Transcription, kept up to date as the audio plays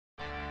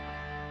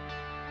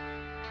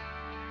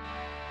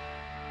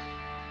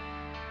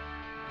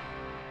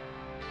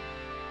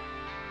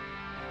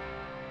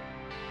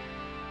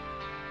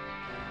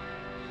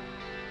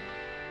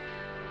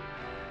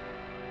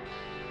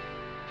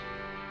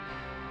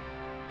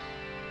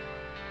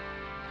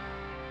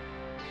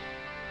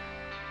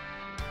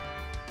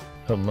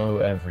Hello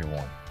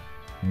everyone.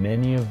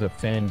 Many of the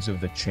fans of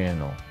the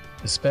channel,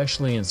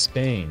 especially in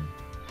Spain,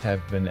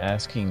 have been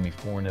asking me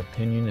for an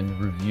opinion and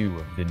review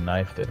of the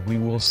knife that we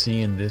will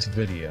see in this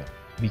video,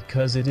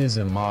 because it is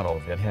a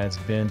model that has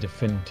been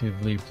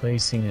definitively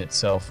placing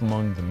itself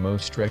among the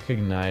most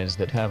recognized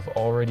that have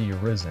already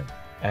arisen,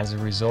 as a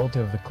result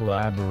of the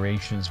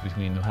collaborations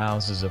between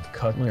houses of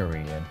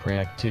cutlery and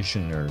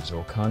practitioners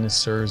or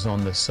connoisseurs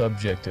on the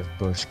subject of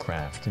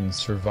bushcraft and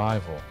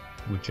survival,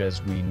 which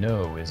as we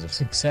know is a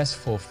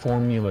successful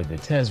formula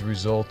that has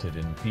resulted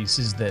in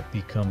pieces that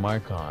become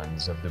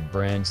icons of the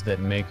brands that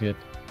make it,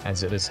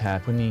 as it is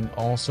happening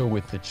also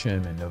with the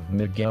Chaman of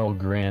Miguel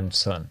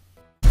grandson.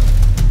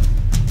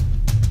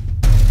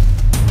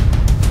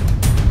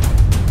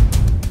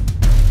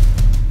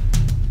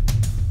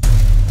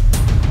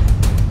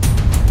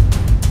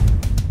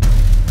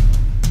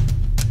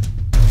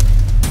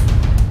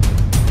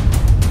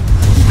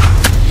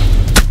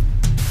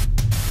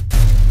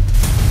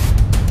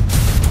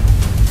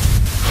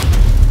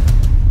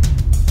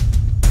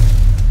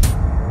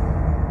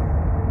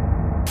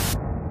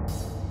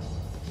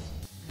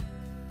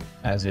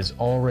 As is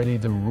already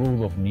the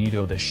rule of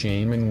Nieto the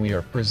Chaman, we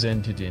are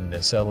presented in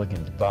this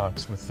elegant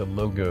box with the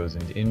logos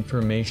and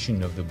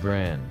information of the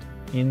brand.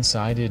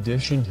 Inside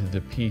addition to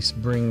the piece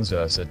brings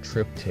us a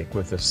triptych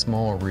with a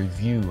small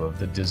review of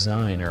the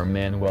designer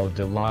Manuel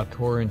de la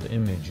Torre and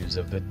images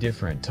of the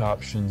different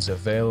options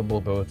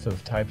available, both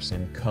of types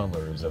and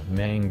colors of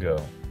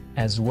mango,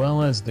 as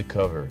well as the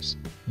covers.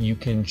 You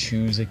can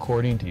choose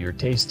according to your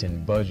taste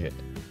and budget: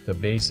 the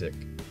basic,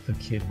 the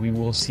kit we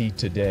will see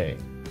today,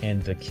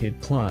 and the Kit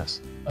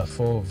Plus, a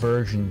full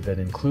version that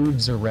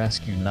includes a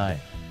rescue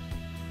knife.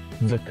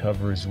 The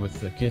covers with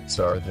the kits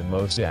are the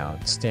most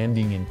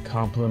outstanding and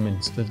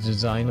complements the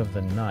design of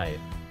the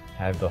knife,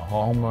 have the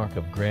hallmark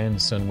of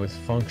grandson with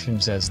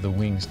functions as the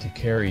wings to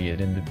carry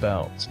it in the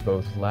belts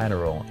both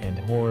lateral and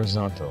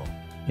horizontal,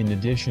 in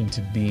addition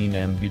to being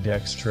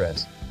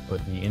ambidextrous,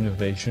 but the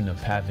innovation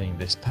of having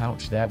this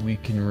pouch that we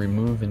can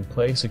remove and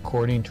place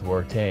according to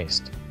our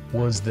taste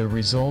was the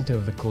result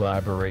of the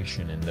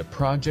collaboration in the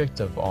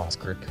project of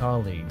Oscar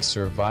colleague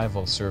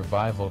Survival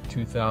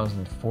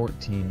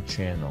 2014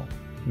 channel,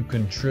 who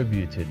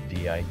contributed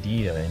the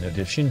idea in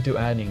addition to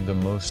adding the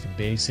most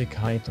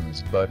basic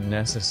items but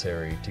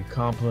necessary to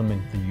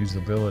complement the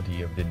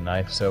usability of the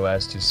knife so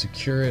as to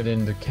secure it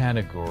in the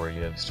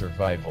category of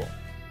survival.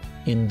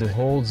 In the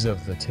holes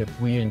of the tip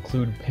we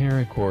include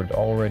paracord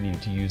already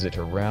to use it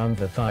around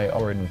the thigh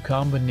or in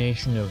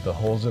combination of the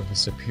holes of the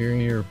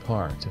superior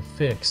part to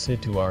fix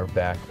it to our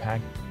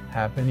backpack.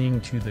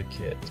 Happening to the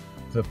kit,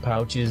 the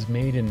pouch is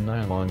made in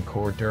nylon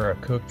cordura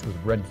cooked with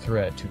red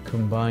thread to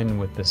combine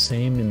with the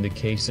same in the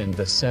case and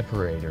the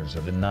separators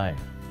of the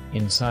knife.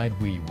 Inside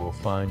we will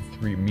find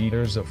 3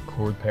 meters of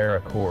cord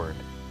paracord,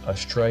 a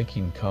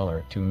striking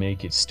color to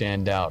make it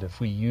stand out if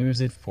we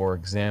use it for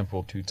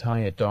example to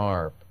tie a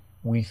tarp.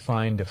 We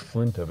find a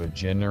flint of a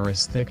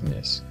generous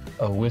thickness,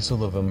 a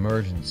whistle of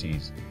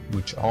emergencies,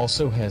 which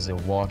also has a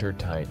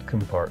watertight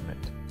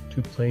compartment,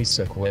 to place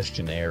a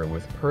questionnaire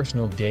with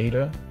personal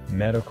data,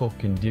 medical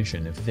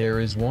condition if there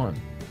is one,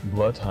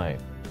 blood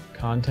type,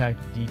 contact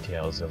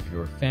details of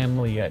your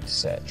family,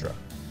 etc.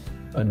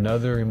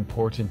 Another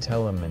important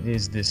element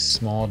is this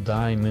small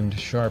diamond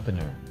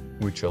sharpener,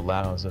 which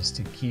allows us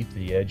to keep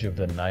the edge of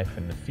the knife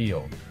in the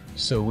field,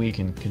 so we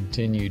can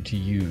continue to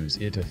use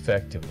it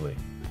effectively.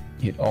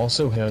 It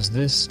also has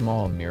this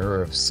small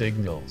mirror of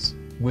signals,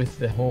 with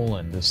the hole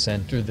in the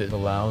center that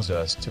allows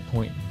us to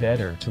point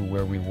better to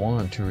where we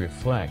want to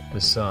reflect the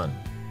sun.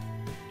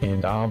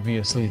 And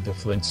obviously the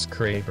flint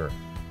scraper.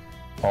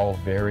 All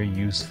very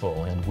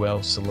useful and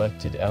well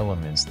selected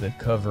elements that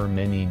cover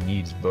many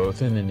needs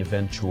both in an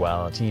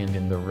eventuality and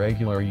in the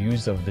regular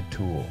use of the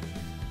tool.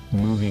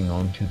 Moving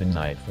on to the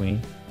knife, we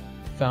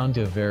found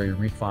a very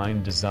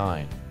refined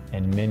design,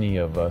 and many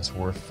of us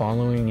were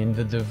following in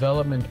the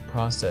development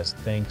process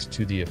thanks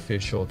to the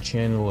official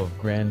channel of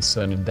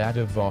grandson and that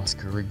of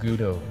Oscar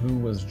Agudo, who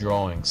was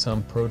drawing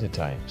some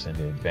prototypes and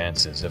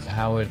advances of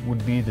how it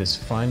would be. This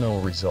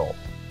final result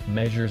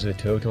measures a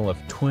total of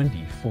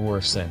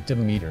 24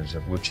 centimeters,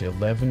 of which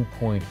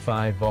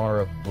 11.5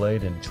 are of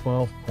blade and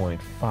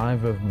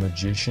 12.5 of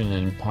magician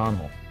and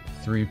pommel,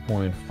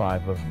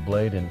 3.5 of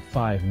blade and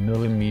 5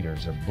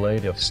 millimeters of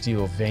blade of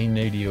steel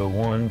Vanadium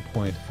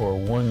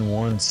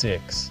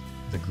 1.4116.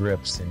 The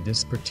grips in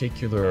this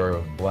particular are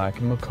of black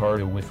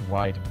micarta with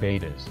white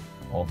betas,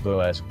 although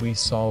as we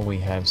saw we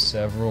have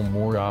several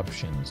more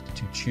options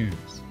to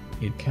choose.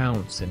 It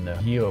counts in the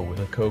heel with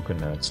a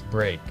coconut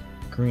break,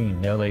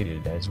 green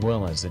elated, as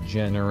well as a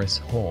generous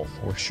hole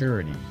for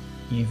surety,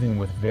 even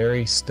with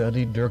very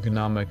studied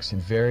ergonomics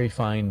and very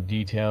fine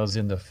details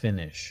in the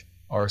finish,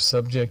 are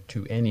subject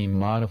to any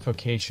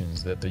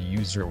modifications that the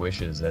user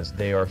wishes, as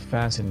they are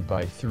fastened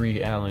by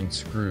 3 Allen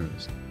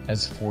screws.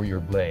 As for your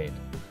blade,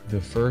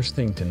 the first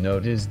thing to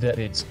note is that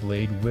its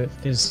blade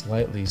width is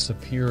slightly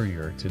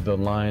superior to the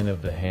line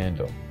of the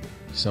handle,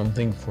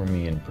 something for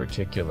me in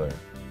particular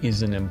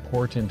is an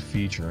important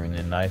feature in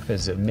a knife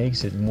as it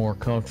makes it more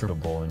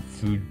comfortable in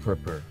food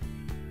prepper.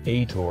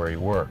 A Torre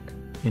work,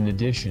 in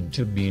addition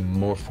to being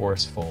more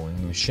forceful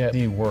in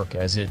machete work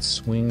as it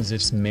swings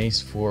its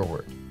mace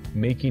forward,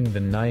 making the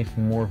knife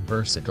more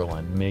versatile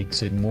and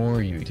makes it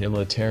more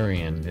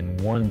utilitarian than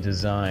one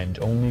designed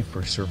only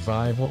for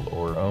survival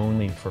or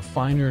only for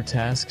finer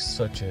tasks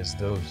such as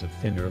those of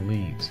thinner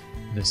leaves.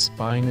 The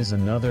spine is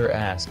another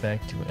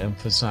aspect to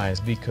emphasize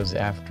because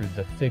after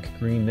the thick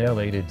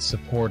grenellated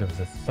support of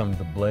the thumb,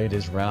 the blade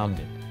is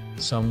rounded,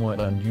 somewhat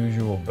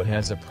unusual but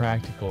has a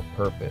practical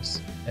purpose,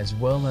 as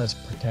well as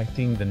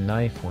protecting the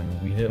knife when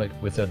we hit it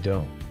with a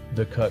dome.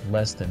 The cut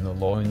less than the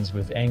loins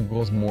with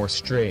angles more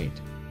straight,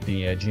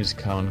 the edge is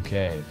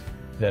concave,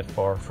 that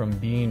far from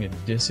being a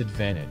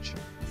disadvantage,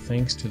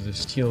 thanks to the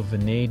steel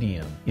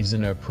vanadium, is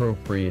an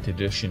appropriate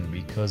addition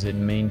because it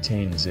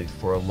maintains it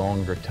for a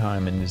longer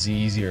time and is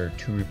easier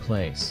to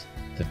replace.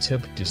 The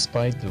tip,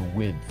 despite the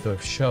width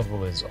of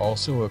shovel, is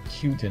also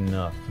acute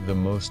enough for the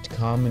most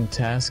common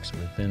tasks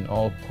within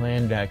all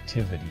planned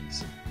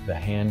activities. The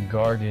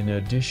handguard, in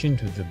addition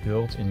to the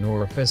built-in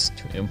orifice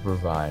to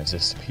improvise a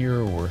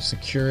spear or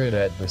secure it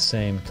at the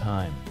same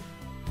time.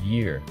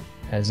 Year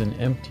has an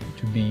empty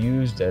to be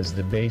used as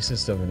the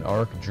basis of an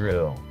arc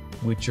drill,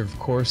 which of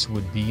course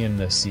would be in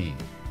the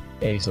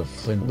C.A.'s of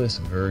flintless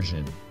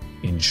version,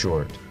 in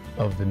short,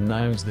 of the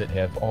knives that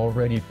have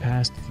already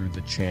passed through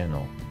the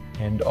channel,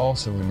 and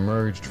also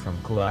emerged from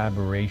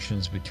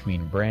collaborations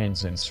between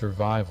brands and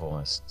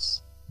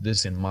survivalists.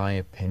 This, in my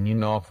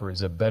opinion,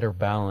 offers a better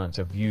balance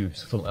of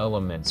useful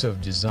elements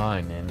of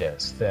design and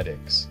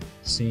aesthetics.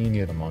 Seeing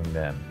it among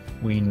them,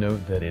 we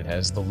note that it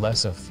has the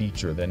lesser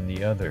feature than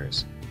the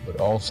others, but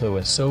also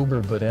a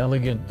sober but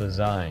elegant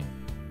design.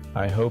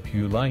 I hope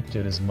you liked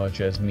it as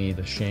much as me,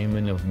 the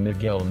Chaman of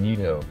Manuel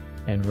Nieto,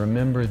 and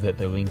remember that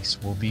the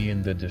links will be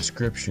in the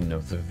description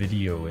of the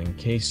video in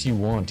case you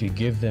want to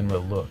give them a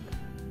look.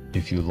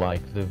 If you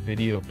liked the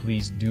video,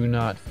 please do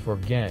not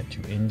forget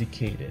to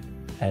indicate it,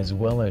 as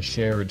well as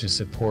share it to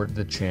support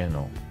the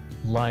channel.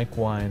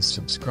 Likewise,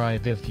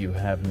 subscribe if you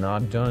have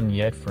not done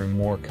yet for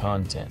more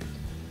content.